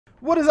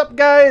What is up,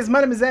 guys? My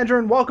name is Andrew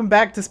and welcome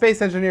back to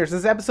Space Engineers.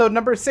 This is episode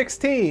number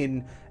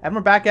 16 and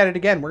we're back at it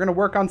again. We're going to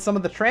work on some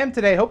of the tram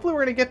today. Hopefully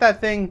we're going to get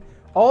that thing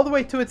all the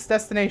way to its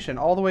destination,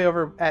 all the way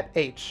over at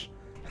H.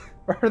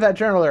 Or that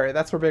general area.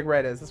 That's where Big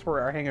Red is. That's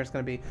where our hangar is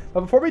going to be.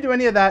 But before we do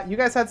any of that, you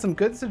guys had some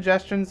good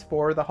suggestions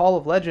for the Hall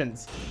of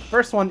Legends.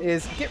 First one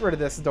is get rid of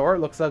this door. It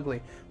looks ugly.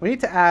 We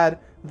need to add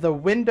the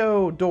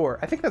window door.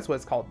 I think that's what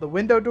it's called. The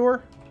window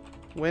door?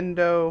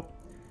 Window...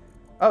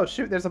 Oh,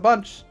 shoot. There's a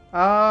bunch.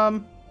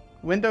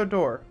 Window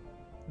door.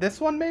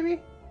 This one,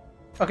 maybe?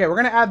 Okay, we're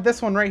going to add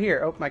this one right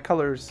here. Oh, my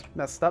color's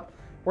messed up.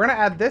 We're going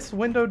to add this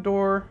window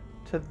door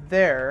to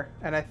there,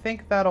 and I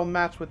think that'll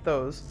match with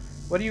those.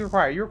 What do you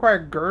require? You require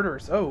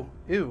girders. Oh,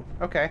 ew.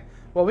 Okay.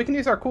 Well, we can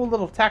use our cool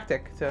little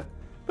tactic to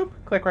boop,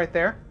 click right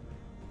there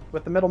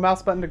with the middle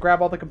mouse button to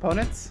grab all the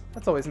components.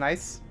 That's always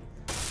nice.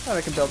 Now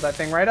we can build that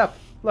thing right up.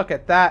 Look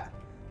at that.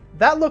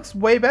 That looks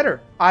way better.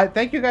 I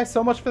thank you guys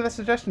so much for the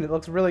suggestion. It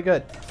looks really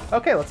good.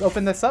 Okay, let's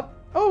open this up.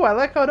 Oh, I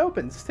like how it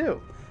opens, too.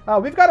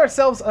 We've got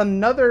ourselves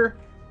another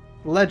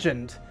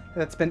legend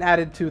that's been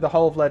added to the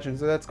Hall of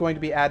Legends, or that's going to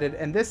be added,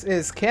 and this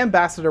is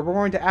Cambassador. We're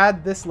going to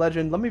add this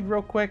legend. Let me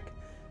real quick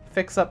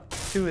fix up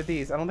two of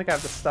these. I don't think I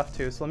have the stuff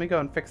to, so let me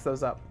go and fix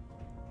those up.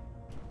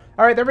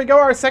 Alright, there we go.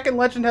 Our second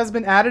legend has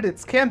been added.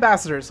 It's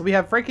Cambassador. So we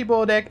have Frankie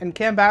Boiled Egg and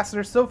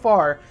Cambassador so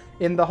far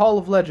in the Hall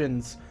of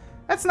Legends.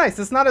 That's nice.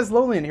 It's not as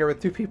lonely in here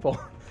with two people.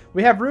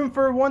 We have room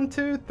for 1,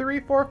 2, 3,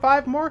 4,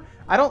 5 more.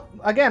 I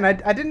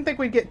didn't think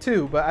we'd get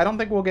 2, but I don't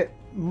think we'll get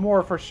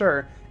more for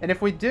sure. And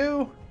if we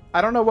do, I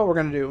don't know what we're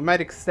going to do. We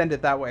might extend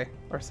it that way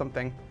or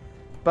something.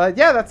 But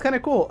yeah, that's kind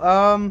of cool.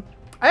 I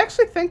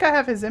actually think I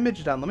have his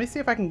image done. Let me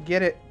see if I can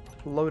get it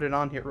loaded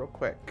on here real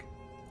quick.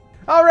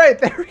 All right,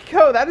 there we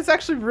go. That is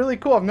actually really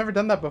cool. I've never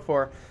done that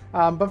before.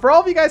 But for all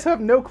of you guys who have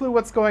no clue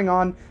what's going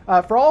on,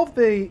 for all of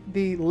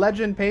the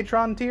Legend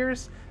Patron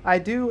tiers, I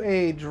do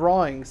a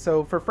drawing.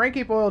 So for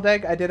Frankie Boiled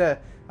Egg, I did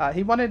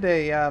he wanted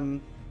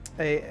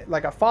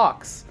like a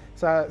fox.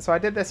 So I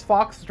did this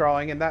fox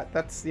drawing, and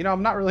that's you know,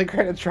 I'm not really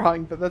great at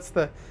drawing, but that's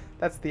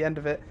the end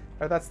of it,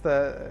 or that's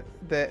the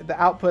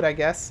output, I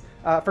guess.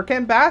 For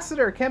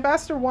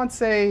Cambassador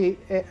wants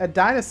a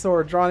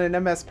dinosaur drawn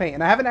in MS Paint,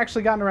 and I haven't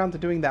actually gotten around to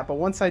doing that, but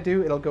once I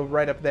do, it'll go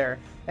right up there.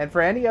 And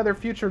for any other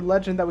future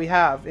legend that we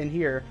have in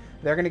here,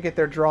 they're gonna get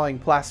their drawing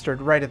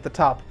plastered right at the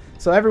top,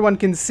 so everyone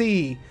can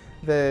see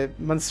the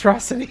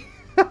monstrosity.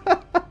 I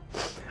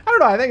don't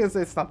know, I think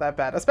it's not that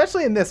bad,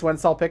 especially in this when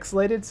it's all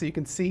pixelated, so you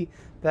can see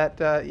that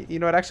you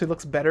know, it actually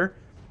looks better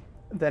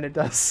than it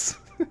does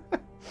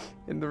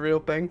in the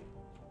real thing.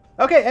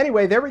 Okay,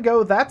 anyway, there we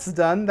go. That's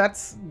done.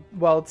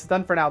 Well, it's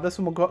done for now. This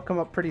one will come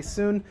up pretty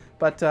soon,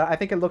 but I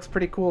think it looks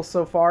pretty cool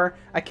so far.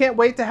 I can't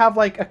wait to have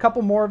like a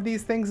couple more of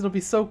these things. It'll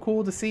be so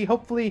cool to see.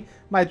 Hopefully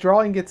my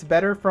drawing gets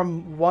better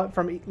from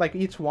like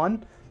each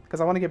one, because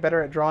I want to get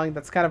better at drawing.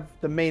 That's kind of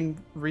the main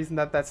reason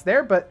that's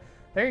there. But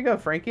there you go,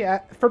 Frankie.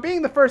 For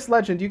being the first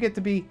legend, you get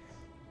to be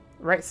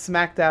right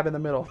smack dab in the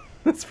middle.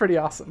 That's pretty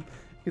awesome.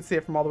 You can see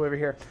it from all the way over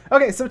here.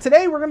 Okay, so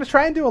today we're going to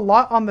try and do a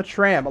lot on the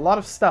tram, a lot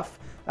of stuff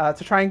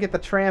to try and get the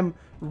tram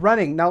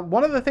running. Now,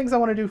 one of the things I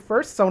want to do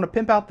first is I want to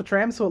pimp out the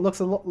tram so it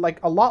looks a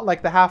lot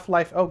like the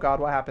Half-Life. Oh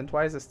God, what happened?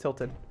 Why is this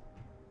tilted?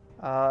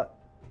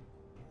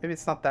 Maybe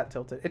it's not that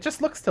tilted. It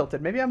just looks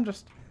tilted. Maybe I'm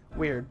just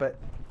weird, but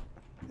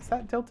is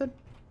that tilted?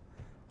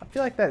 I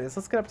feel like that is.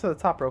 Let's get up to the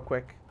top real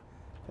quick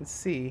and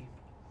see.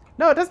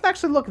 No, it doesn't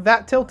actually look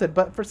that tilted,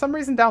 but for some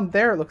reason down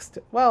there it looks...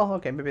 well,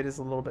 okay, maybe it is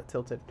a little bit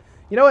tilted.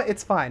 You know what?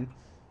 It's fine,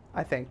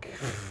 I think.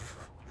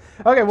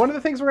 Okay, one of the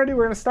things we're going to do,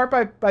 we're going to start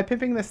by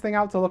pimping this thing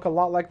out to look a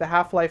lot like the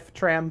Half-Life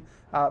tram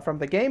from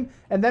the game,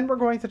 and then we're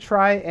going to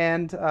try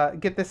and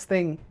get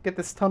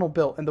this tunnel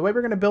built. And the way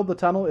we're going to build the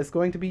tunnel is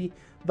going to be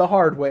the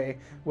hard way,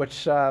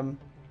 which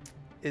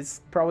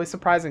is probably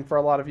surprising for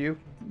a lot of you,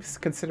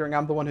 considering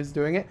I'm the one who's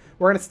doing it.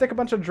 We're going to stick a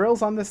bunch of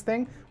drills on this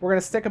thing. We're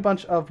going to stick a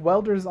bunch of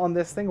welders on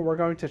this thing, and we're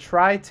going to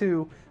try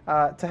to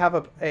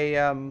have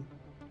a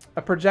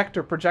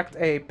projector project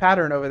a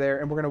pattern over there,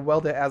 and we're going to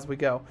weld it as we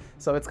go.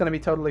 So it's going to be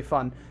totally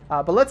fun.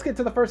 But let's get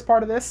to the first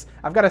part of this.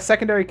 I've got a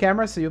secondary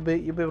camera, so you'll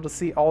be able to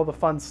see all the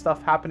fun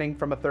stuff happening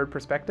from a third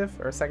perspective,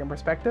 or a second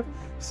perspective.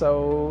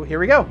 So here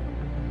we go.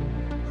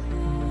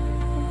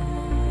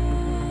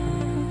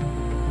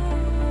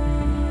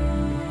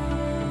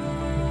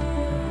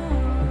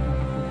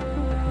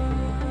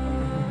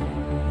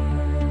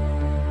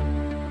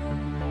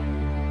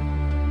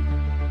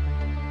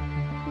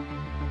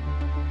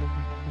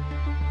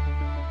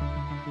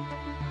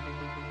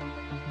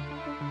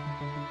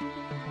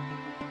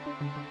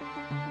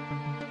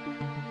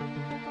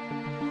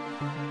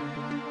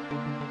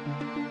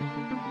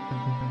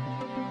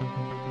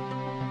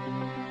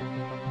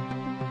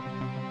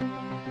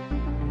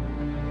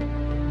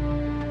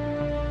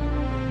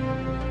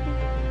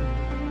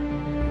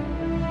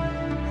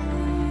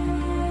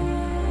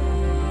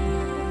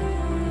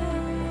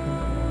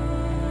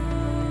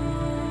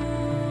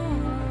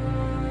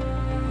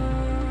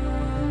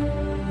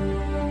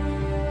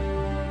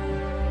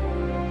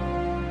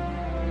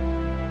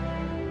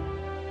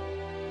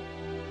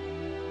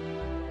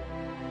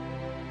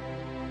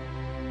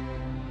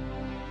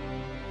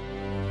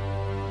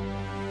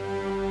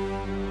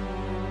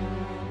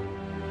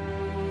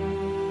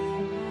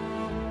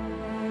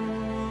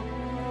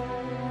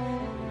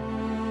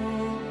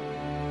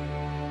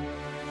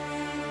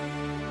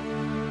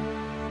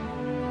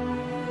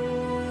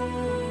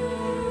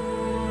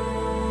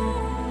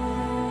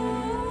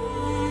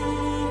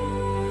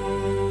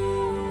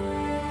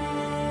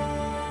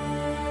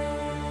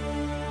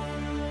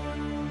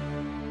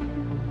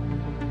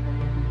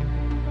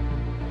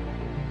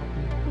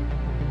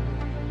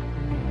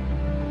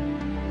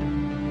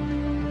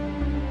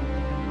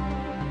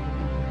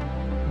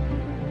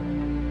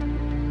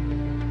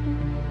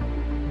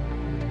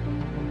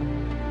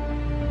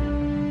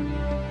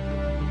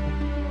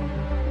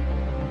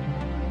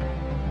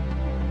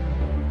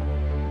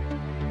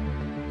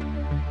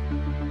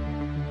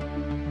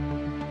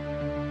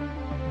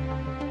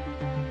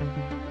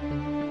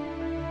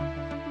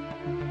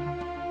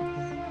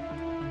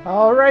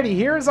 Alrighty,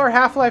 here's our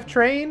Half-Life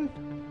train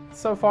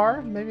so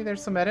far. Maybe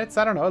there's some edits.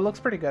 I don't know. It looks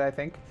pretty good, I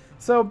think.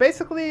 So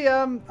basically,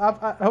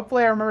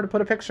 hopefully I remember to put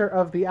a picture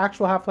of the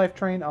actual Half-Life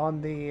train on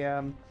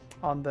the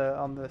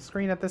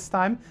screen at this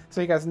time,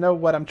 so you guys know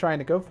what I'm trying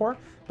to go for.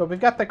 But we've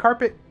got the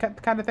carpet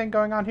kind of thing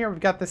going on here. We've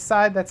got this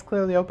side that's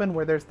clearly open,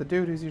 where there's the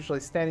dude who's usually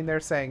standing there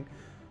saying,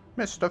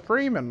 "Mr.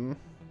 Freeman,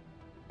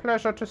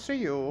 pleasure to see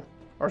you,"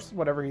 or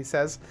whatever he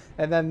says.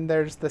 And then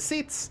there's the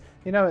seats,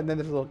 you know, and then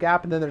there's a little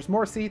gap, and then there's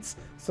more seats.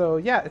 So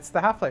yeah, it's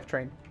the Half-Life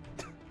train.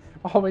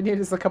 All we need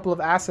is a couple of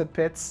acid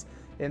pits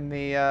on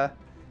the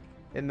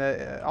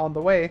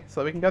way,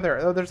 so we can go there.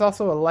 Oh, there's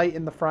also a light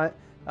in the front,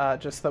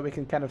 just so that we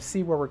can kind of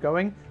see where we're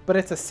going. But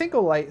it's a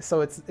single light,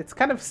 so it's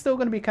kind of still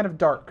going to be kind of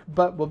dark,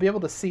 but we'll be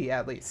able to see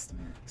at least.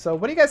 So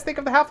what do you guys think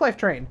of the Half-Life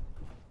train?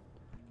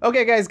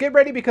 Okay guys, get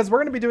ready because we're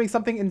going to be doing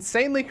something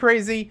insanely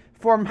crazy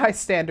for my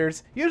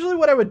standards. Usually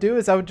what I would do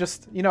is I would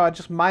just, you know, I'd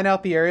just mine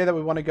out the area that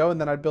we want to go and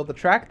then I'd build the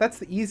track. That's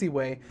the easy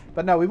way.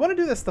 But no, we want to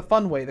do this the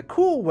fun way, the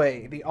cool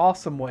way, the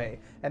awesome way.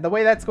 And the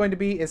way that's going to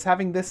be is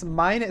having this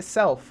mine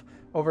itself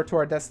over to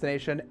our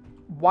destination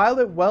while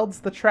it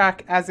welds the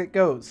track as it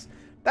goes.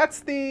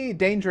 That's the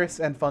dangerous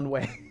and fun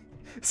way.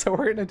 So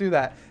we're going to do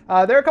that.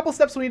 There are a couple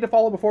steps we need to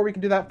follow before we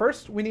can do that.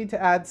 First, we need to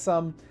add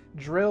some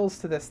drills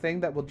to this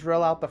thing that will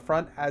drill out the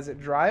front as it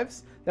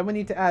drives. Then we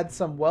need to add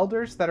some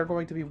welders that are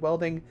going to be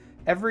welding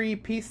every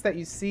piece that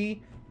you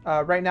see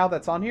right now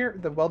that's on here.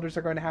 The welders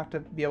are going to have to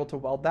be able to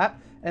weld that.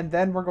 And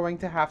then we're going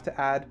to have to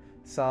add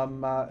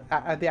some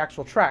add the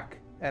actual track.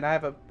 And I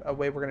have a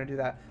way we're going to do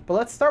that. But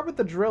let's start with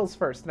the drills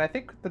first. And I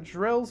think the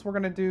drills we're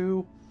going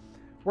to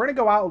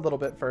go out a little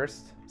bit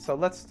first. So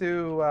let's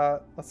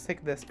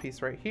take this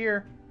piece right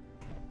here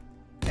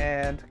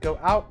and go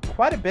out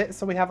quite a bit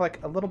so we have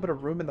like a little bit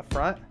of room in the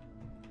front.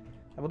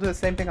 And we'll do the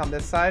same thing on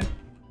this side.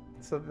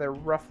 So they're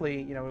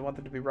roughly, you know, we want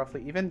them to be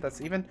roughly even.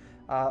 That's even.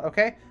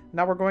 Okay,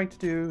 now we're going to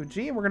do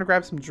G and we're going to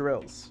grab some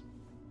drills.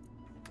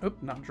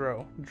 Oop, not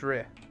drill,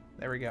 dri.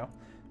 There we go.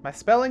 My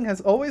spelling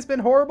has always been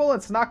horrible.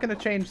 It's not going to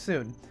change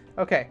soon.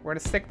 Okay, we're going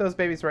to stick those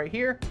babies right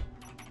here.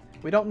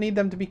 We don't need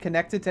them to be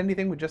connected to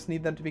anything. We just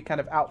need them to be kind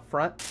of out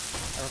front.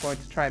 And we're going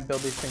to try and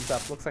build these things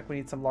up. Looks like we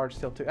need some large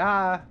steel tubes.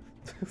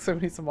 So we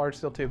need some large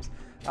steel tubes.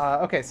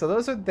 Okay, so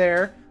those are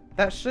there.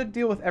 That should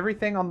deal with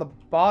everything on the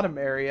bottom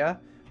area.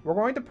 We're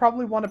going to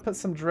probably want to put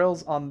some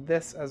drills on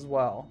this as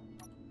well.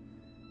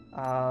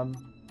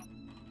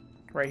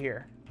 Right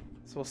here.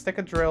 So we'll stick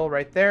a drill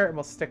right there, and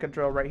we'll stick a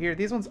drill right here.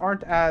 These ones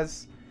aren't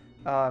as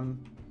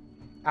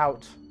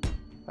out.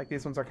 Like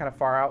these ones are kind of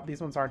far out.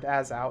 These ones aren't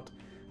as out.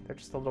 They're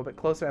just a little bit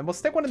closer. And we'll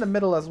stick one in the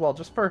middle as well,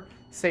 just for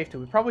safety.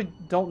 We probably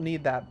don't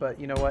need that, but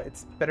you know what?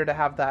 It's better to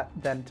have that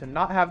than to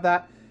not have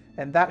that.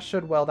 And that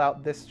should weld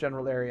out this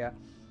general area.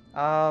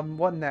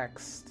 What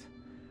next?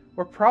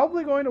 We're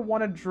probably going to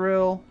want to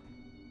drill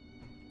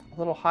a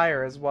little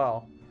higher as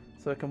well,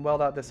 so it can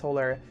weld out this whole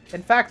area.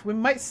 In fact, we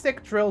might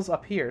stick drills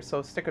up here.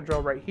 So stick a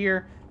drill right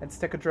here and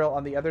stick a drill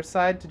on the other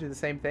side to do the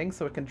same thing,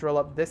 so it can drill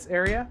up this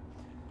area.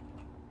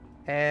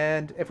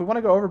 And if we want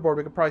to go overboard,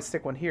 we could probably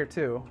stick one here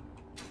too.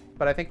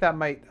 But I think that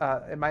might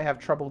it might have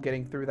trouble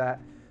getting through that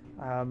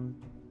on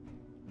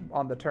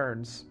the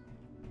turns.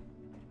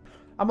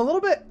 I'm a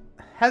little bit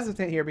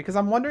hesitant here because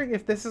I'm wondering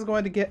if this is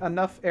going to get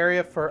enough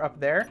area for up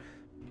there,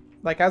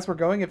 like as we're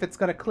going, if it's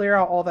going to clear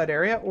out all that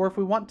area, or if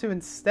we want to,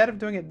 instead of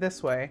doing it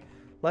this way,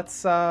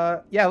 let's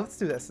let's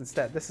do this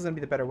instead. This is going to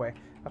be the better way.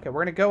 Okay,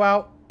 we're going to go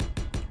out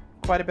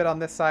quite a bit on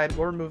this side.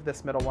 We'll remove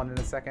this middle one in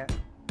a second.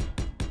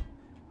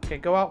 Okay,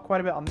 go out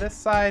quite a bit on this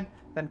side,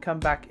 then come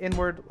back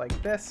inward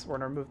like this. We're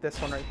going to remove this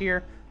one right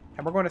here,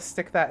 and we're going to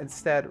stick that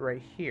instead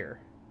right here.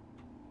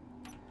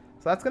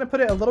 So that's going to put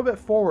it a little bit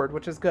forward,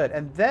 which is good.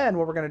 And then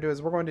what we're going to do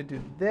is we're going to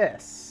do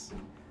this.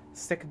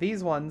 Stick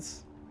these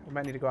ones. We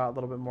might need to go out a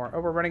little bit more.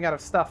 Oh, we're running out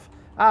of stuff.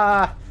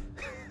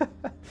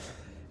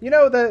 You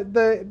know,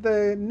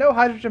 the no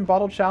hydrogen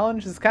bottle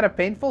challenge is kind of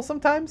painful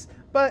sometimes,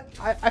 but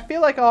I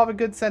feel like I'll have a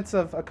good sense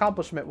of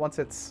accomplishment once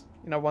it's,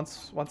 you know,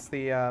 once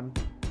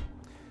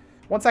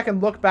I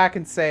can look back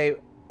and say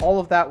all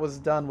of that was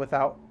done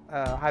without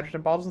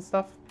hydrogen bottles and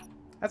stuff.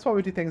 That's why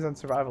we do things on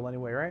survival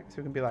anyway, right? So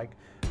we can be like,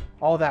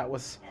 all that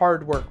was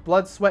hard work.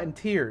 Blood, sweat, and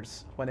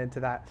tears went into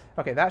that.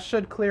 Okay, that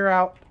should clear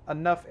out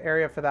enough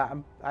area for that.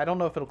 I don't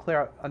know if it'll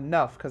clear out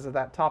enough because of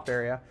that top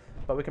area,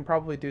 but we can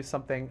probably do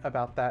something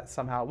about that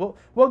somehow.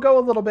 We'll go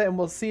a little bit and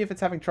we'll see if it's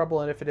having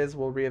trouble, and if it is,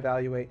 we'll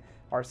reevaluate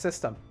our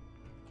system.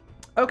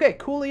 Okay,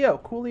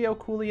 coolio, coolio,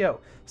 coolio.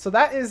 So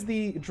that is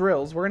the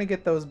drills. We're going to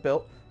get those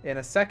built in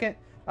a second.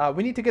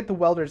 We need to get the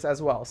welders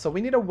as well. So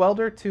we need a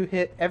welder to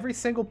hit every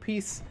single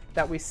piece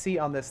that we see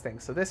on this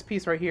thing. So this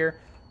piece right here,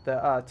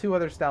 the two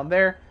others down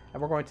there,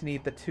 and we're going to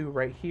need the two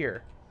right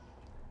here.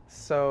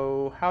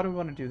 So how do we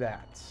want to do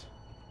that?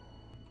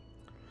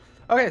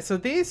 Okay, so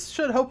these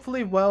should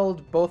hopefully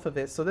weld both of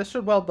it. So this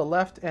should weld the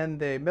left and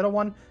the middle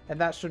one,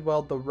 and that should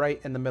weld the right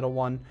and the middle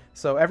one.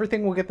 So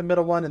everything will get the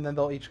middle one, and then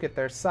they'll each get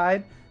their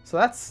side. So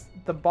that's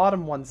the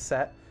bottom one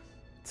set.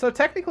 So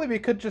technically we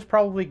could just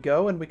probably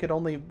go and we could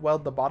only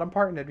weld the bottom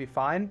part and it'd be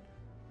fine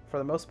for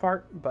the most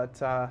part,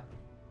 but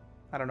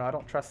I don't know. I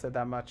don't trust it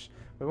that much.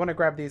 We want to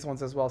grab these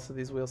ones as well so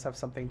these wheels have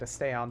something to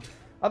stay on.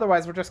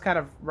 Otherwise, we're just kind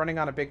of running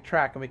on a big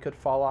track and we could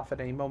fall off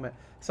at any moment.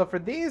 So for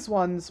these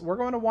ones, we're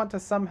going to want to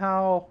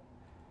somehow...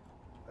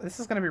 This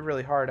is going to be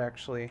really hard,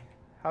 actually.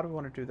 How do we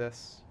want to do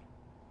this?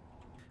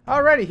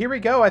 Alrighty, here we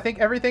go. I think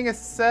everything is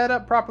set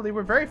up properly.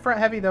 We're very front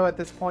heavy, though, at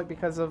this point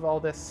because of all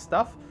this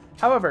stuff.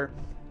 However,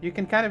 you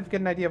can kind of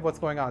get an idea of what's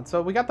going on.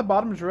 So we got the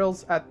bottom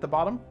drills at the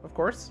bottom, of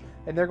course,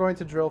 and they're going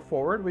to drill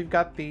forward. We've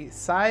got the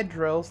side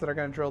drills that are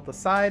going to drill the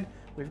side.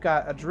 We've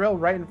got a drill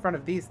right in front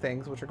of these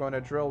things, which are going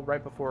to drill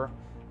right before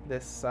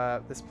this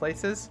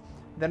places.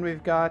 Then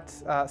we've got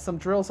some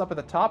drills up at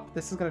the top.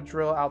 This is going to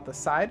drill out the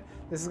side.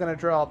 This is going to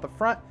drill out the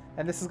front,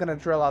 and this is going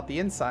to drill out the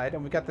inside.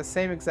 And we've got the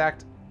same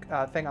exact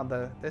thing on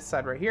this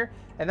side right here.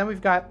 And then we've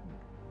got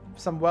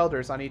some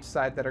welders on each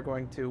side that are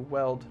going to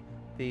weld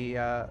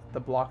the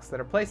blocks that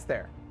are placed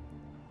there.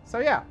 So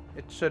yeah,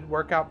 it should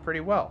work out pretty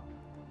well.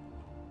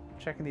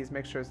 Checking these,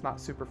 make sure it's not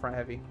super front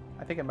heavy.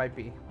 I think it might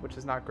be, which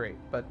is not great,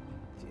 but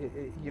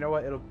you know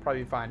what? It'll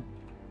probably be fine.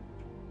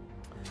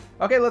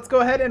 Okay, let's go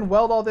ahead and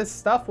weld all this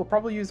stuff. We'll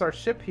probably use our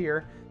ship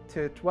here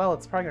to, well,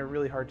 it's probably going to be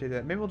really hard to do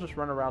that. Maybe we'll just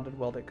run around and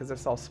weld it because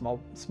it's all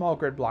small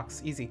grid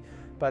blocks. Easy.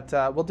 But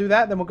we'll do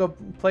that, then we'll go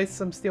place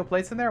some steel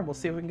plates in there and we'll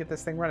see if we can get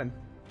this thing running.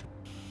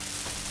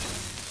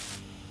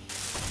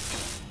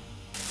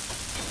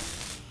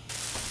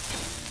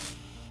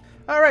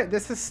 Alright,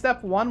 this is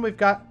step one. We've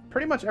got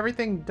pretty much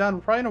everything done.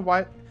 We're probably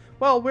going to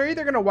well, we're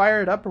either going to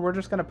wire it up or we're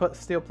just going to put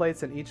steel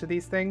plates in each of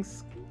these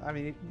things. I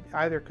mean,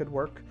 either could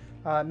work.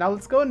 Now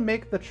let's go and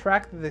make the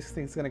track that this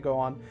thing's going to go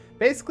on.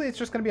 Basically, it's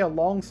just going to be a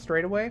long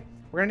straightaway.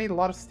 We're going to need a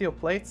lot of steel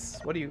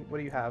plates. What do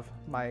you have?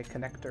 My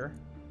connector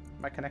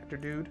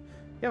dude.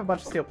 You have a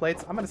bunch of steel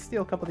plates. I'm going to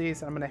steal a couple of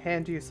these and I'm going to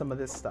hand you some of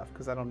this stuff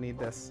because I don't need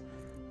this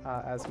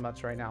as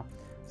much right now.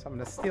 So I'm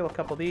going to steal a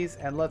couple of these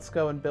and let's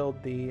go and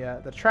build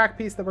the track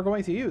piece that we're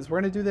going to use. We're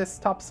going to do this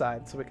top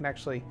side so we can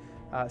actually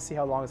see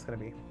how long it's going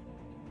to be.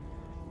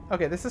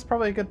 Okay, this is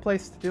probably a good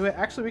place to do it.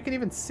 Actually, we can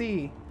even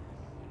see,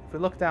 if we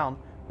look down,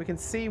 we can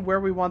see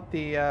where we want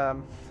the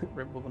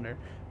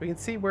we can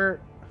see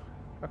where,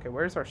 okay,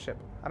 where's our ship?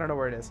 I don't know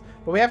where it is,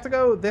 but we have to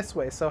go this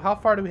way. So how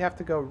far do we have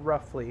to go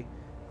roughly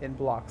in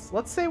blocks?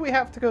 Let's say we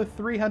have to go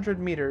 300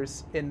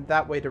 meters in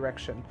that way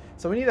direction.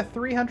 So we need a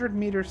 300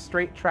 meter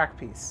straight track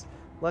piece.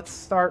 Let's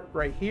start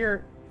right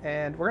here,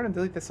 and we're going to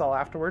delete this all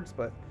afterwards,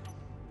 but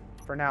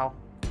for now,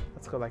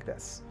 let's go like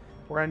this.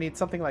 We're going to need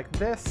something like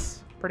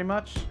this, pretty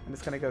much, and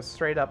it's going to go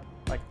straight up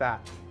like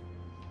that.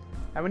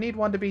 And we need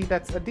one to be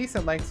that's a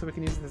decent length so we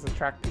can use it as a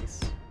track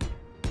piece.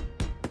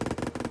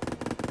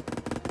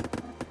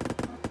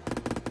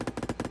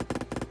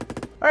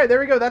 Alright,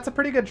 there we go. That's a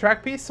pretty good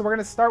track piece. So we're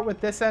going to start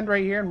with this end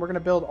right here, and we're going to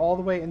build all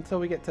the way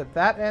until we get to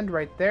that end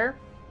right there.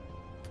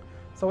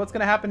 So what's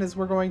going to happen is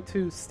we're going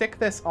to stick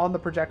this on the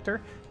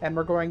projector, and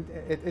we're going,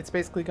 it's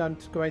basically going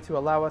to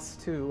allow us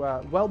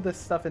to weld this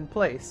stuff in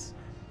place.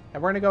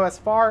 And we're going to go as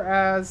far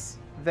as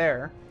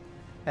there,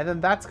 and then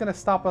that's going to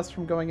stop us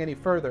from going any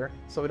further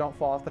so we don't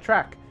fall off the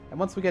track. And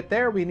once we get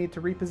there, we need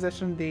to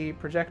reposition the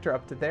projector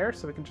up to there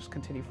so we can just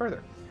continue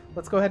further.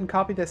 Let's go ahead and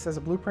copy this as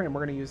a blueprint, and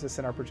we're going to use this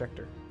in our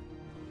projector.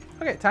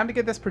 Okay, time to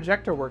get this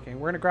projector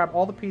working. We're going to grab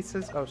all the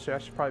pieces. Oh shit, I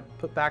should probably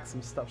put back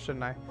some stuff,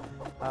 shouldn't I?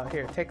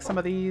 Here, take some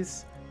of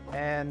these.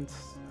 And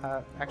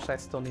actually I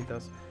still need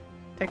those.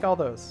 Take all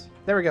those.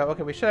 There we go.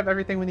 Okay, we should have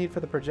everything we need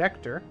for the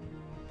projector.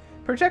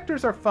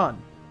 Projectors are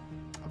fun.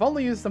 I've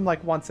only used them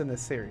like once in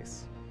this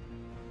series.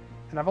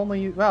 And I've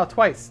only used, well,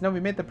 twice. No, we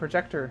made the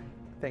projector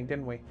thing,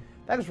 didn't we?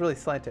 That is really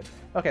slanted.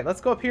 Okay, let's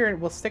go up here and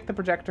we'll stick the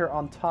projector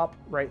on top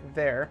right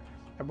there.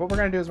 And what we're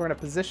going to do is we're going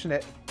to position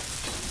it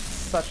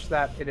such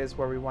that it is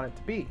where we want it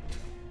to be.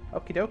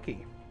 Okie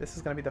dokie. This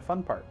is going to be the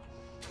fun part.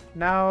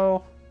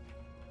 Now...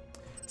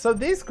 So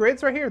these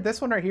grids right here,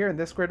 this one right here and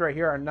this grid right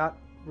here are not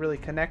really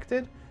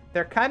connected.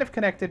 They're kind of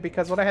connected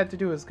because what I had to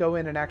do is go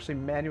in and actually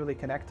manually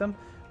connect them.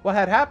 What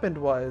had happened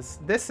was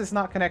this is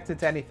not connected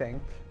to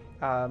anything,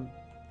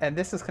 and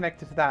this is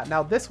connected to that.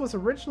 Now this was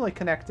originally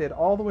connected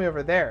all the way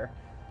over there,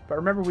 but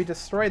remember we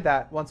destroyed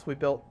that once we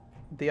built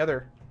the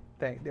other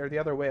thing, or the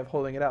other way of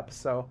holding it up.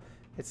 So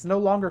it's no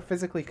longer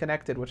physically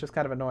connected, which is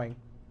kind of annoying,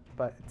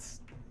 but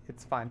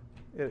it's fine.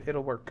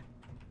 It'll work.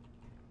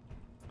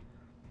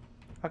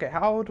 Okay,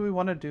 how do we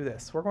want to do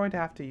this? We're going to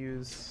have to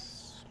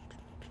use...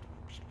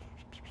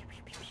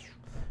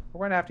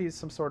 We're going to have to use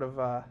some sort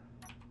of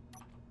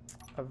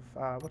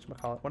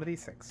whatchamacallit, one of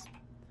these things.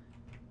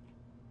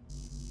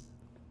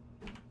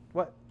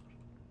 What?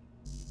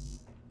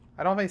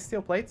 I don't have any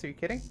steel plates, are you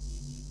kidding?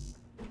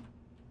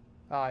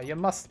 You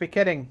must be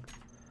kidding.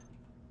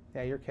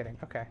 Yeah, you're kidding,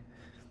 okay.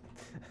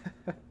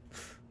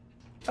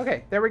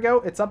 Okay, there we go,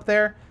 it's up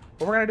there.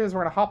 What we're going to do is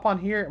we're going to hop on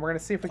here and we're going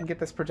to see if we can get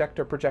this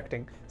projector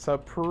projecting. So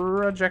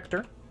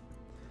projector.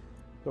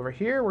 Over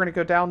here, we're going to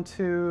go down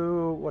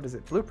to, what is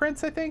it,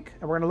 blueprints, I think?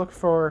 And we're going to look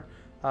for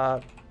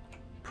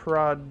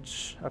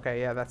okay,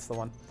 yeah, that's the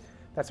one.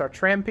 That's our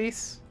tram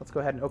piece. Let's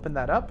go ahead and open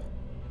that up.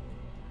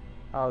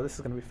 Oh, this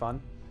is going to be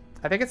fun.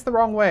 I think it's the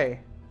wrong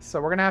way. So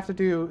we're going to have to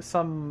do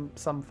some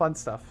fun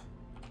stuff.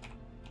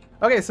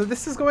 Okay, so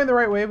this is going the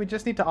right way. We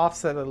just need to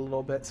offset it a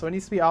little bit. So it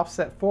needs to be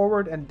offset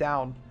forward and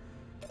down,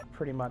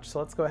 pretty much. So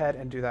let's go ahead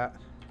and do that.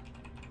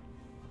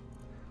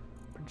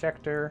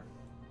 Projector.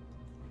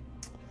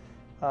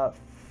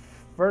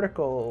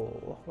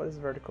 Vertical. What is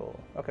vertical?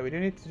 Okay, we do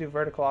need to do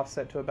vertical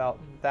offset to about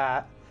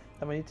that.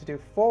 Then we need to do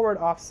forward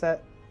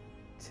offset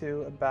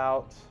to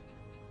about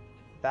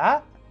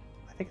that.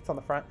 I think it's on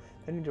the front.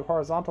 Then you do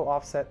horizontal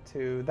offset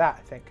to that,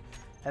 I think.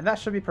 And that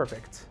should be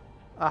perfect.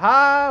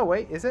 Aha!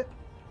 Wait, is it?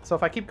 So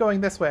if I keep going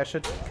this way, I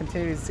should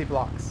continue to see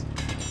blocks.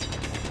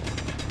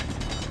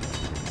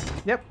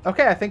 Yep.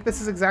 Okay, I think this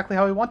is exactly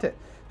how we want it.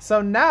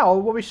 So now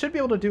what we should be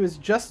able to do is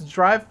just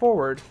drive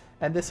forward,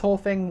 and this whole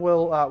thing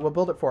will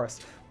build it for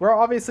us. We're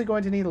obviously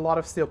going to need a lot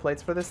of steel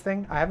plates for this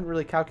thing. I haven't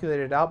really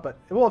calculated it out, but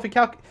well, if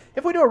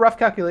we do a rough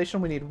calculation,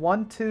 we need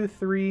 1, 2,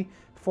 3,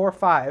 4,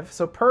 5.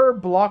 So per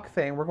block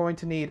thing, we're going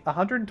to need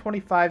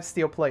 125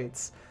 steel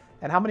plates.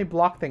 And how many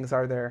block things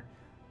are there?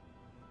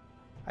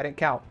 I didn't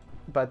count,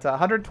 but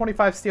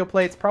 125 steel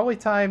plates, probably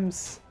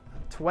times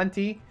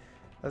 20.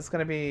 That's going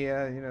to be,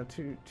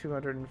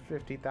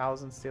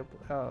 250,000 steel.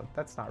 Oh,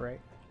 that's not right.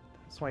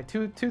 It's only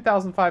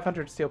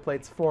 2,500 steel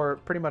plates for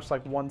pretty much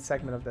like one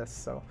segment of this.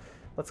 So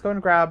let's go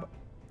and grab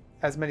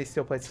as many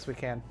steel plates as we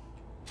can.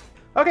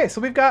 Okay,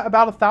 so we've got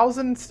about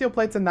 1,000 steel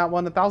plates in that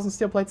one, 1,000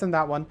 steel plates in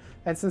that one.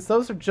 And since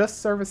those are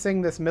just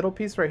servicing this middle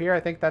piece right here, I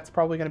think that's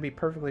probably going to be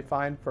perfectly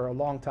fine for a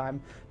long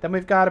time. Then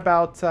we've got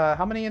about,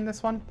 how many in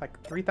this one? Like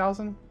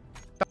 3,000?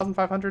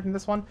 1,500 in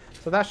this one.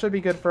 So that should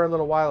be good for a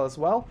little while as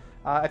well.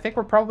 I think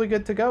we're probably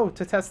good to go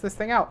to test this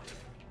thing out.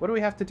 What do we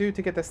have to do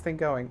to get this thing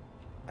going?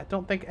 I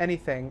don't think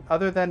anything,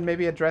 other than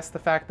maybe address the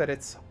fact that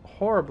it's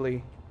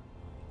horribly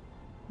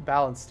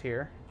balanced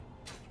here,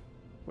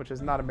 which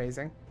is not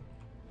amazing.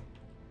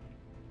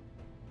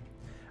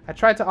 I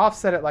tried to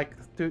offset it like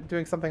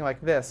doing something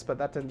like this, but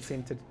that didn't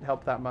seem to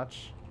help that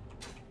much.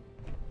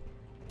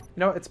 You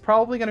know, it's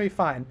probably going to be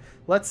fine.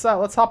 Let's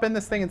hop in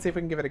this thing and see if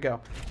we can give it a go.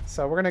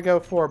 So we're going to go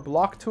for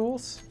block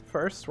tools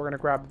first. We're going to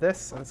grab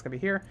this, and it's going to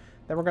be here.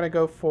 Then we're going to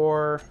go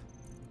for...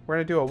 We're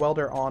going to do a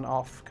welder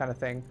on-off kind of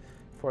thing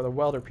for the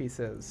welder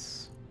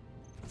pieces.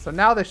 So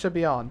now they should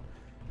be on,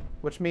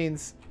 which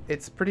means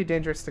it's pretty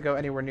dangerous to go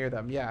anywhere near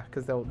them. Yeah,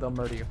 because they'll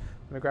murder you.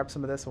 I'm going to grab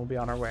some of this, and we'll be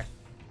on our way.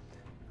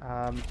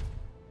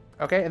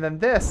 Okay, and then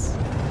this...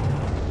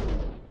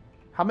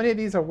 How many of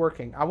these are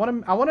working? I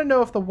want to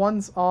know if the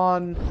ones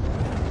on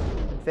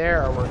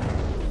there are working.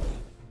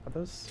 Are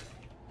those...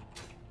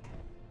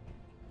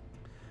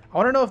 I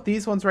want to know if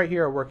these ones right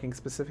here are working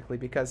specifically,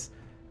 because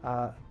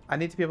I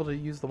need to be able to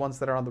use the ones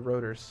that are on the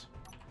rotors.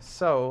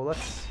 So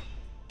let's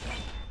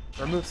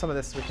remove some of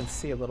this so we can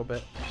see a little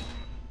bit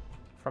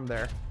from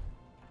there.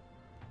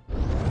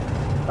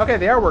 Okay,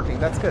 they are working.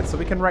 That's good. So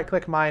we can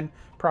right-click mine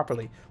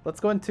properly. Let's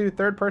go into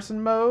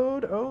third-person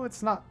mode. Oh,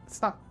 it's not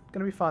going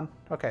to be fun.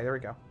 Okay, there we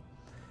go.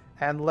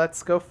 And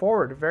let's go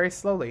forward very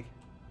slowly.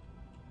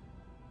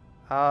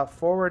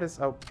 Forward is...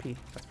 Oh, P.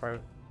 That's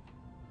probably...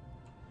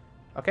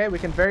 Okay, we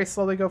can very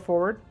slowly go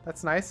forward.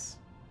 That's nice.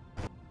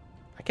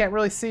 I can't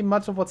really see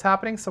much of what's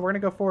happening, so we're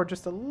going to go forward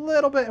just a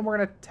little bit, and we're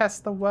going to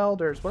test the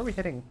welders. Where are we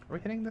hitting? Are we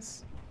hitting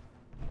this?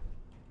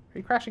 Are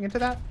you crashing into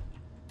that?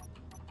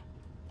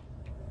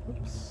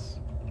 Oops.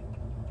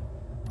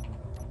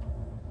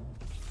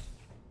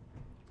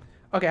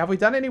 Okay, have we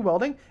done any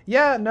welding?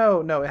 Yeah,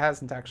 no, it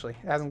hasn't actually.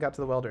 It hasn't got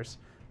to the welders.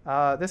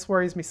 This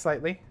worries me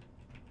slightly.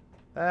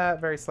 That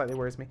very slightly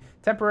worries me.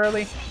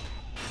 Temporarily,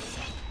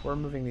 we're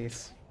removing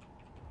these.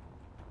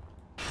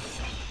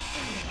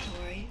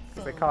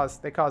 They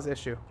cause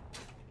issue.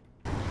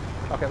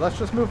 Okay, let's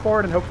just move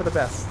forward and hope for the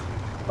best.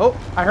 Oh,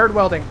 I heard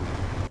welding.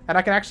 And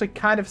I can actually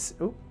kind of...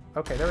 Ooh,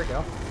 okay, there we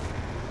go.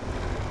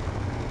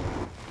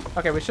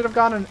 Okay, we should have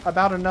gone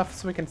about enough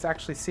so we can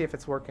actually see if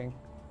it's working.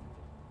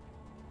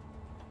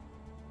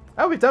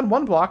 Oh, we've done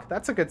one block.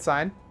 That's a good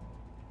sign.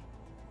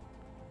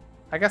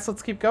 I guess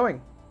let's keep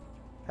going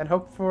and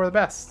hope for the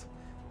best.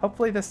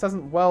 Hopefully this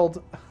doesn't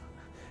weld...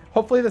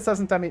 Hopefully this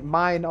doesn't,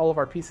 mine all of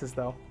our pieces,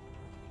 though.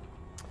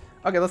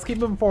 Okay, let's keep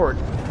moving forward.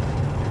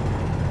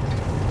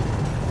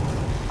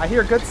 I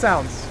hear good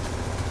sounds.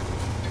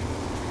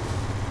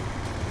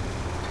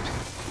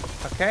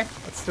 Okay,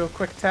 let's do a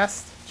quick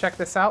test. Check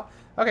this out.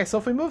 Okay, so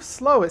if we move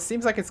slow, it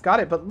seems like it's got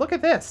it, but look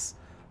at this.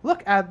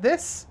 Look at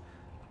this.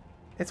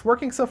 It's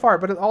working so far,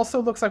 but it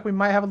also looks like we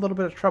might have a little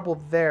bit of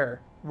trouble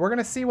there. We're going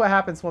to see what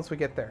happens once we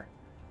get there.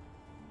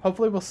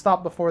 Hopefully we'll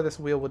stop before this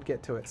wheel would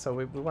get to it, so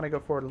we want to go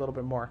forward a little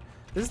bit more.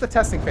 This is the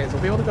testing phase.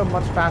 We'll be able to go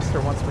much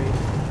faster once we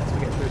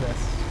get through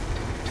this.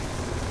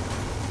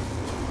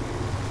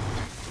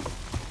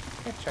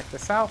 Okay, check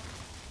this out.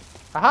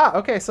 Aha!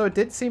 Okay, so it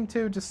did seem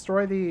to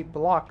destroy the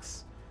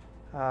blocks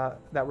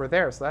that were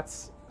there, so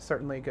that's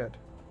certainly good.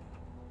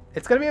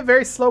 It's going to be a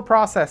very slow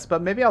process,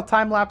 but maybe I'll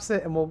time-lapse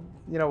it and we'll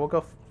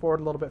go forward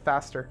a little bit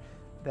faster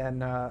than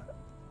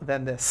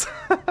this.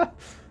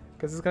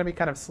 Because it's going to be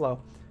kind of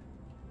slow.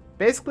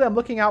 Basically, I'm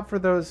looking out for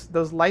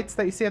those lights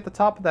that you see at the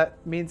top.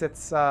 That means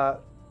it's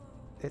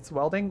it's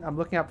welding. I'm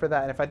looking out for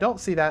that. And if I don't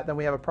see that, then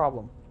we have a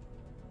problem.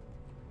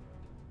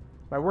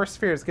 My worst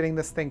fear is getting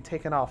this thing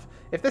taken off.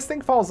 If this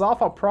thing falls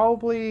off, I'll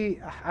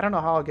probably... I don't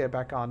know how I'll get it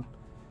back on.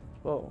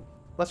 Whoa.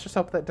 Let's just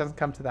hope that it doesn't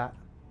come to that.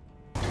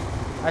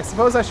 I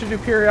suppose I should do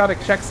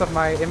periodic checks of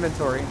my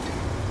inventory.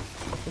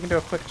 We can do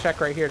a quick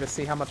check right here to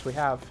see how much we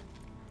have.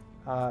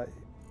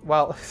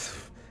 Well,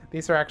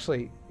 these are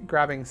actually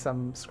grabbing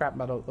some scrap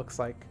metal, it looks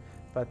like.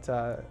 But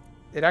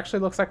it actually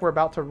looks like we're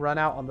about to run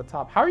out on the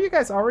top. How are you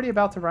guys already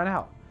about to run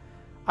out?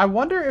 I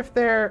wonder if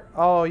they're...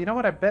 Oh, you know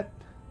what? I bet...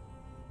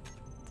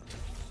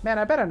 Man,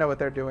 I bet I know what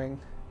they're doing.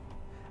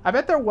 I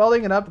bet they're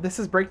welding it up. This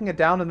is breaking it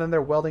down, and then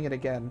they're welding it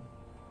again.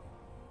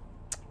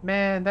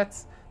 Man,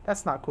 that's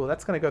not cool.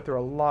 That's going to go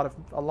through a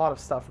lot of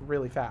stuff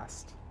really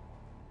fast.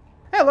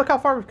 Hey, look how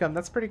far we've come.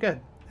 That's pretty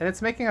good. And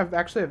it's making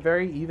actually a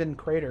very even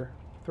crater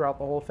throughout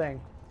the whole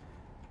thing.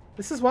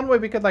 This is one way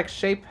we could like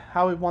shape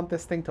how we want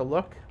this thing to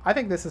look. I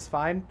think this is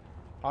fine,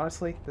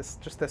 honestly.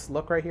 Just this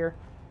look right here.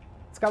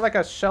 It's got like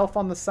a shelf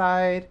on the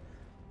side.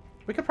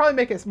 We could probably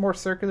make it more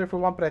circular if we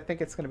want, but I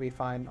think it's going to be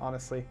fine,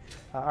 honestly.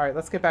 All right,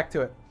 let's get back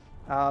to it.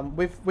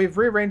 We've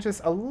rearranged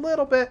this a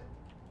little bit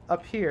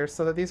up here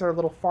so that these are a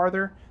little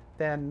farther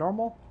than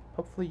normal.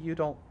 Hopefully you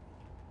don't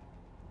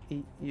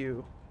eat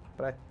you,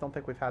 but I don't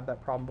think we've had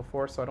that problem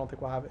before, so I don't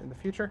think we'll have it in the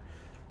future.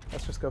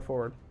 Let's just go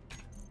forward.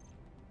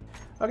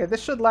 Okay,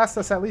 this should last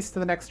us at least to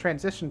the next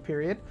transition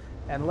period,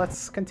 and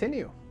let's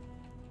continue.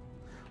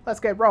 Let's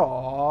get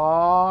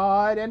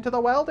right into the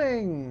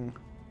welding.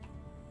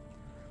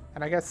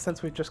 And I guess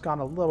since we've just gone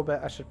a little bit,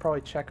 I should probably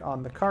check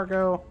on the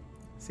cargo.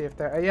 See if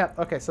they're... yeah,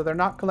 okay, so they're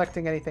not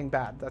collecting anything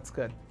bad. That's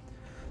good.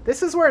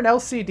 This is where an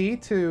LCD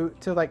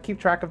to like keep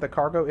track of the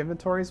cargo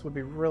inventories would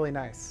be really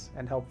nice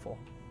and helpful.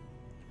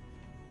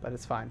 But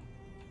it's fine.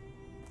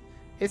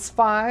 It's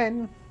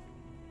fine.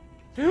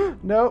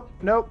 Nope,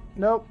 nope,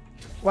 nope.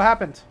 What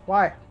happened?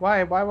 Why?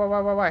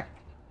 Why?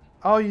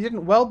 Oh, you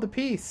didn't weld the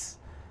piece.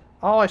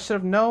 Oh, I should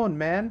have known,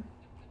 man.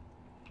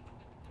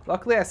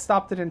 Luckily, I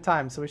stopped it in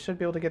time, so we should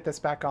be able to get this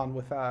back on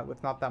with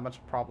not that much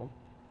of a problem.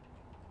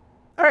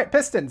 All right,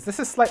 pistons. This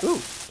is slight. Ooh,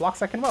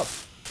 blocks I can weld.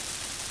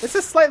 This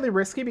is slightly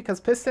risky because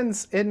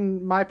pistons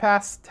in my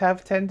past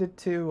have tended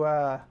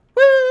to,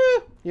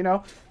 woo, you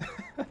know.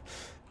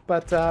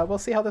 But we'll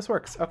see how this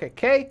works. Okay,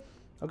 K.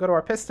 I'll go to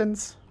our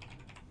pistons.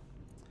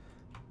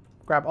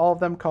 Grab all of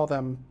them. Call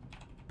them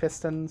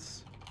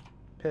pistons.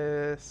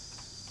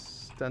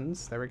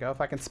 Pistons. There we go.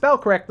 If I can spell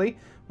correctly.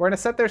 We're going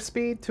to set their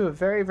speed to a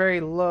very, very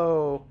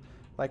low,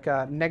 like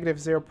negative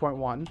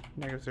 0.1.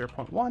 Negative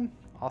 0.1.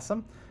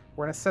 Awesome.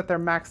 We're going to set their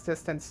max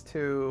distance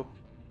to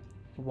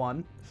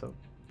 1. So,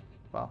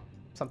 well,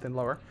 something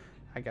lower,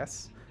 I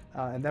guess.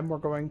 And then we're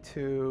going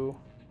to...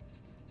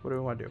 What do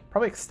we want to do?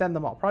 Probably extend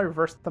them all. Probably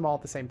reverse them all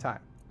at the same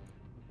time.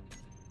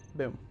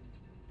 Boom.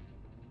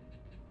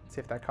 See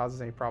if that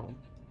causes any problem.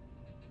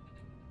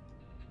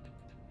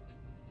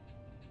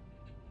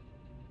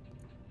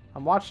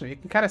 I'm watching them. You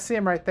can kind of see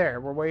them right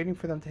there. We're waiting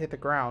for them to hit the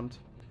ground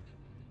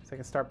so they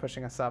can start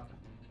pushing us up.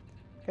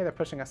 Okay, they're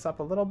pushing us up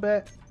a little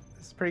bit.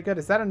 This is pretty good.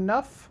 Is that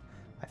enough?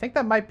 I think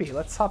that might be.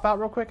 Let's hop out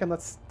real quick and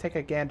let's take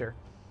a gander.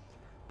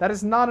 That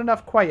is not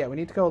enough quite yet. We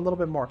need to go a little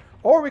bit more.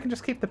 Or we can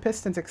just keep the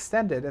pistons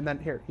extended and then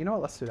here. You know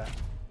what? Let's do that.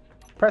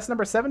 Press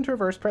number 7 to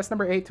reverse. Press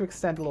number 8 to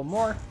extend a little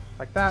more.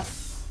 Like that.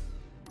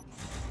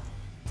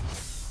 There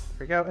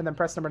we go. And then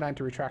press number 9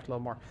 to retract a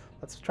little more.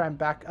 Let's try and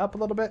back up a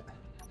little bit.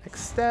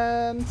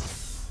 Extend.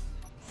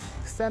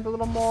 Extend a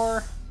little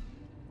more.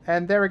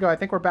 And there we go. I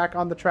think we're back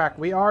on the track.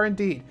 We are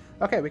indeed.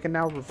 Okay, we can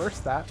now reverse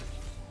that.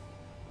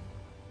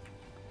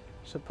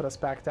 Should put us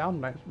back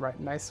down right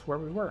nice where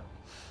we were.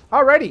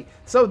 Alrighty.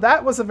 So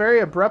that was a very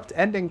abrupt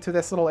ending to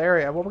this little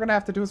area. What we're going to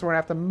have to do is we're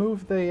going to have to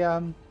move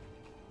the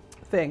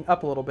thing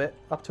up a little bit,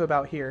 up to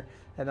about here,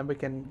 and then we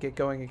can get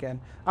going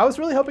again. I was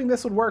really hoping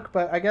this would work,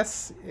 but I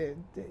guess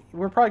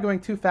we're probably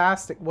going too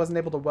fast. It wasn't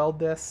able to weld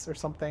this or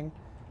something.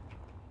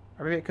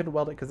 Or maybe it couldn't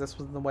weld it because this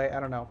was in the way. I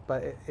don't know.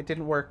 But it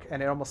didn't work,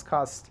 and it almost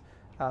caused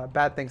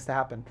bad things to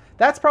happen.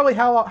 That's probably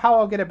how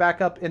I'll get it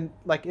back up in,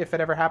 like, if it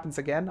ever happens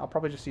again. I'll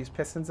probably just use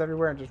pistons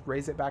everywhere and just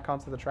raise it back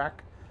onto the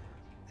track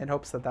in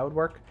hopes that that would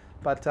work.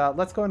 But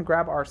let's go and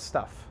grab our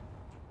stuff.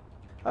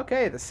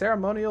 Okay, the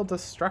ceremonial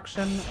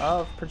destruction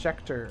of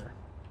Projector.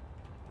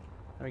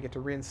 And we get to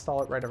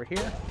reinstall it right over here.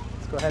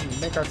 Let's go ahead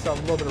and make ourselves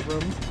a little bit of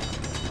room.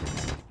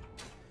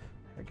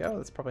 There we go.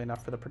 That's probably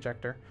enough for the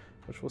projector,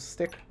 which will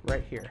stick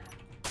right here.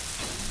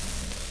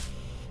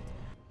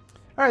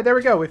 All right, there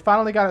we go. We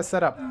finally got it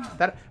set up.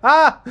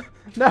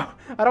 No,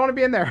 I don't want to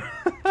be in there.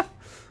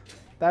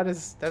 that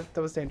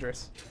was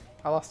dangerous.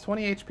 I lost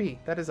 20 HP.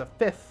 That is a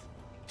fifth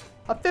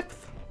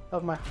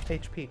of my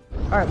HP.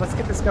 All right, let's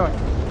get this going.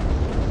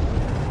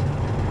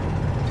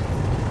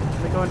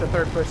 Let me go into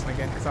third person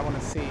again because I want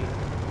to see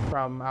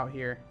from out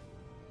here.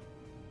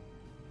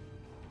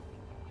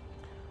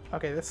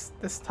 Okay,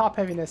 this top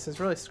heaviness is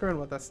really screwing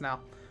with us now.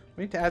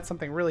 We need to add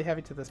something really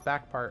heavy to this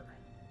back part.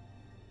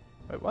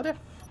 Wait, what if?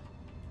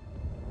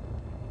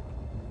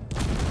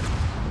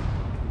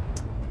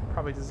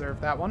 Probably deserve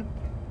that one.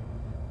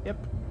 Yep.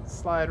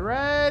 Slide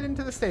right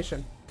into the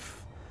station.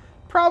 Pff,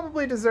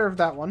 probably deserved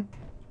that one.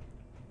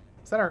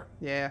 Is that our...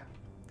 Yeah.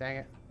 Dang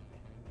it.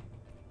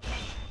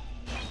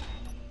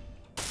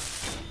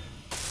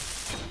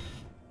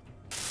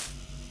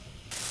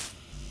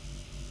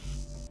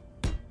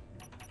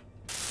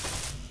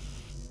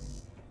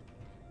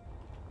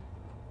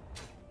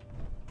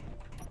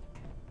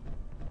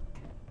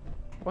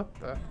 What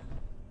the...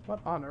 What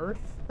on earth?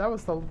 That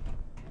was the...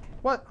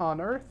 What on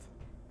earth?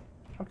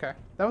 Okay.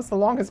 That was the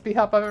longest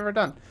B-hop I've ever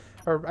done.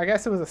 Or I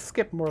guess it was a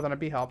skip more than a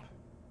B-hop.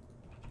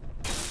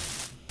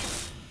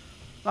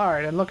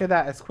 Alright, and look at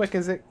that. As quick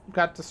as it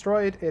got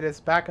destroyed, it is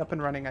back up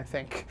and running, I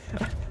think.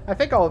 I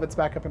think all of it's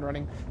back up and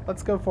running.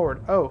 Let's go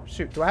forward. Oh,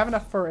 shoot. Do I have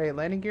enough for a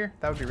landing gear?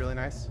 That would be really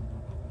nice.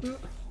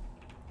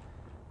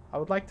 I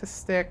would like to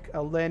stick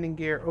a landing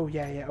gear. Oh,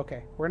 yeah, yeah,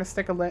 okay. We're gonna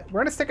stick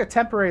a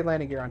temporary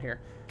landing gear on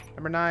here.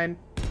 Number 9,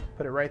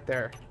 put it right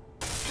there.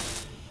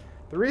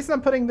 The reason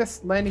I'm putting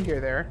this landing gear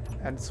there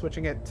and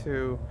switching it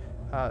to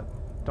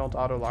don't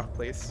auto lock,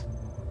 please.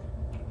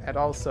 And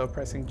also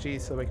pressing G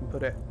so we can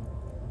put it,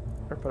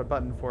 or put a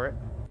button for it.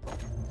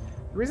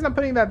 The reason I'm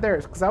putting that there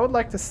is because I would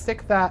like to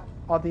stick that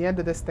on the end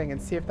of this thing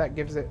and see if that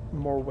gives it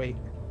more weight.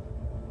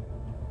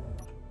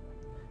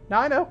 Now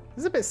I know,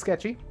 this is a bit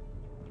sketchy.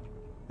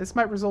 This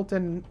might result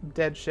in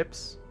dead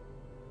ships.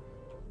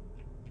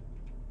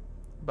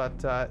 But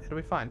it'll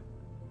be fine.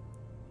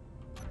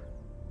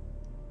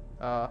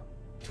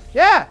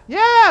 Yeah!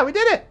 Yeah! We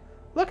did it!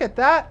 Look at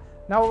that!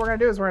 Now what we're going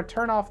to do is we're going to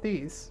turn off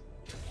these.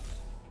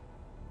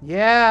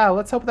 Yeah!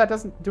 Let's hope that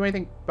doesn't do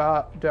anything.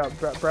 Bro,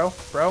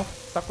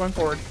 stop going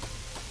forward.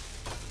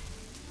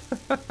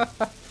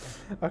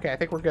 Okay, I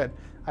think we're good.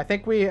 I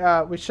think we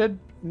should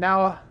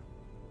now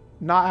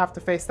not have to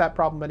face that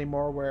problem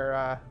anymore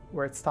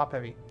where it's top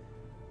heavy.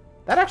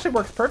 That actually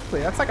works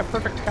perfectly. That's like a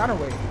perfect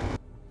counterweight.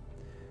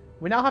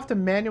 We now have to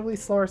manually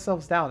slow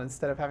ourselves down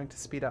instead of having to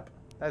speed up.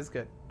 That is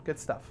good. Good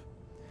stuff.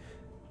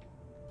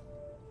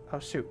 Oh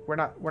shoot, we're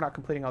not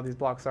completing all these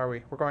blocks, are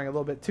we? We're going a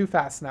little bit too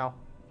fast now.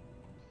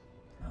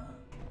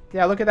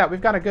 Yeah, look at that. We've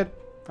got a good...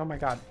 Oh my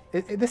god.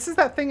 This is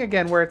that thing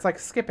again where it's like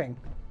skipping.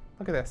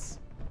 Look at this.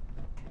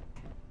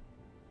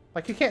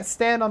 Like you can't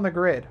stand on the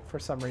grid for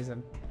some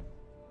reason.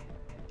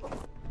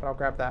 But I'll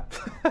grab that.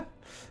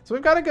 So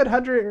we've got a good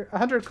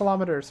 100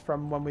 kilometers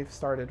from when we've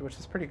started, which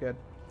is pretty good.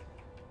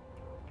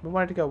 We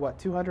wanted to go, what,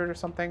 200 or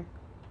something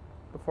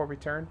before we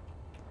turn?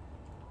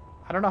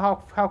 I don't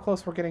know how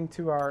close we're getting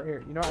to our...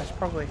 Here, you know what? I should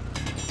probably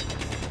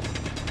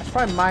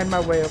mine my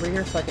way over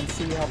here so I can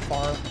see how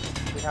far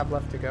we have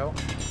left to go.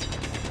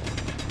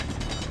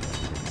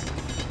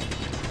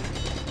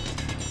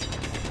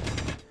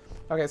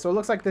 Okay, so it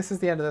looks like this is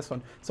the end of this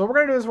one. So what we're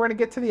going to do is we're going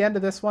to get to the end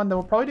of this one, then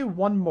we'll probably do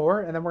one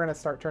more, and then we're going to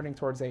start turning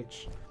towards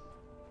H.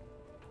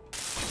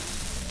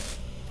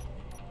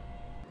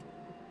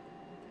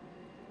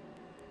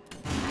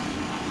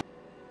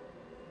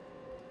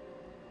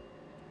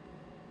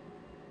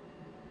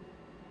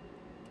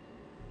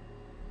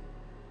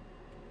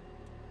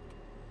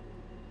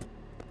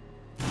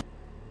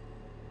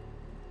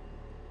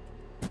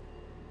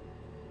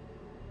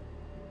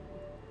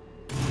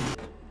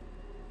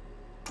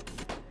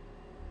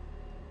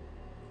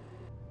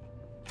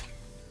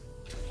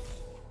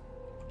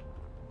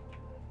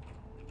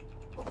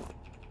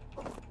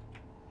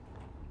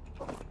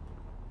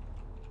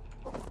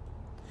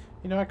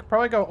 You know, I could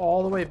probably go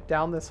all the way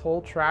down this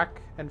whole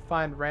track and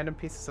find random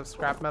pieces of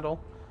scrap metal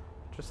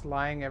just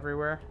lying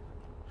everywhere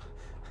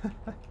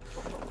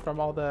from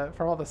all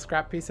the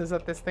scrap pieces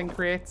that this thing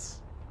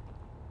creates.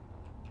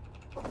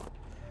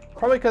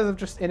 Probably because of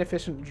just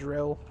inefficient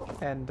drill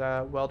and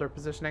welder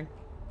positioning,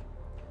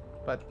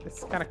 but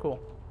it's kind of cool.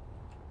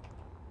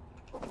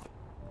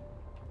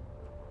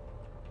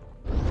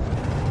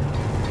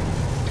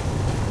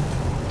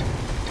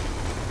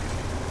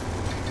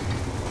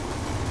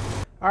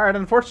 Alright,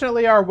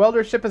 unfortunately our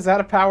welder ship is out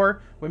of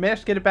power. We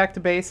managed to get it back to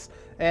base,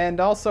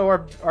 and also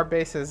our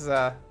base is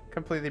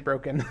completely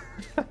broken.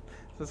 So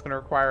it's going to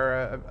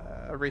require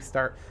a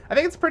restart. I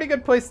think it's a pretty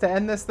good place to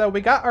end this, though.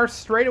 We got our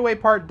straightaway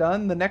part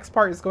done. The next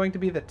part is going to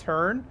be the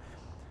turn.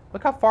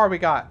 Look how far we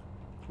got.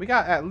 We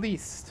got at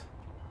least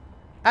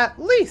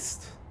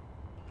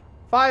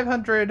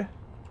 500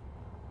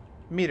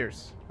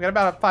 meters. We got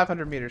about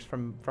 500 meters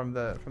from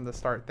the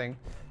start thing.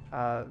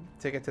 To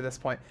get to this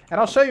point. And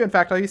I'll show you, in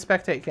fact, I'll use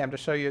spectate cam to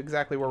show you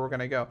exactly where we're going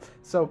to go.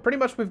 So pretty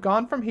much we've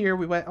gone from here,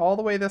 we went all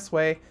the way this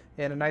way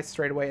in a nice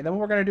straightaway, and then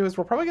what we're going to do is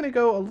we're probably going to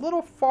go a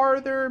little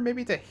farther,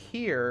 maybe to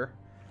here,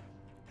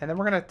 and then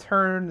we're going to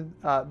turn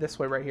this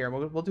way right here.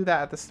 And we'll do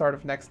that at the start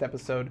of next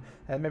episode,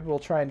 and maybe we'll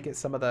try and get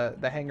some of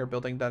the hangar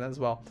building done as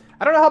well.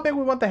 I don't know how big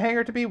we want the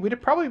hangar to be. We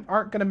probably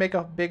aren't going to make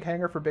a big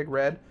hangar for Big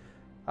Red.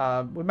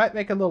 We might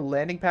make a little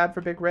landing pad for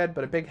Big Red,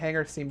 but a big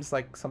hangar seems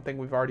like something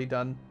we've already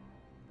done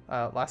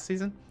last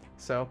season,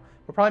 so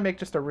we'll probably make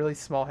just a really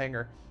small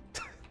hangar.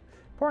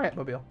 Poor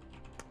Antmobile.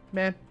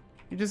 Man,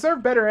 you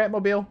deserve better,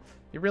 Antmobile.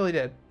 You really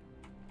did.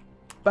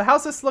 But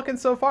how's this looking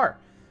so far?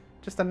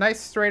 Just a nice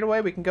straightaway.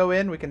 We can go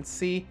in, we can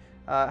see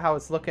how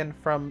it's looking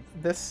from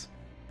this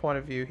point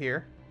of view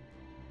here.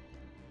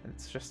 And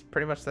it's just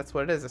pretty much that's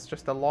what it is. It's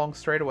just a long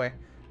straightaway.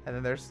 And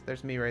then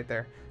there's me right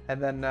there.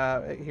 And then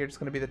here's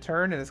going to be the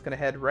turn, and it's going to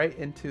head right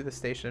into the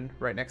station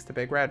right next to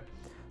Big Red.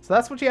 So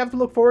that's what you have to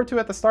look forward to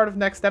at the start of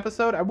next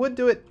episode. I would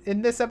do it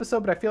in this episode,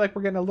 but I feel like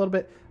we're getting a little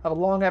bit of a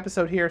long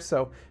episode here,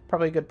 so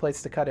probably a good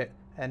place to cut it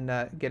and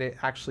get it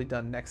actually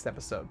done next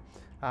episode.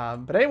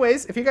 But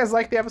anyways, if you guys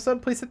like the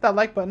episode, please hit that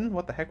like button.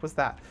 What the heck was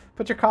that?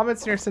 Put your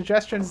comments and your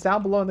suggestions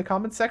down below in the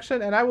comments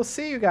section, and I will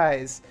see you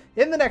guys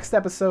in the next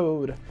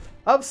episode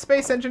of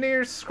Space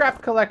Engineers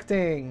Scrap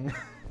Collecting.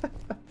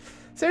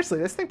 Seriously,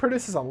 this thing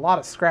produces a lot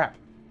of scrap.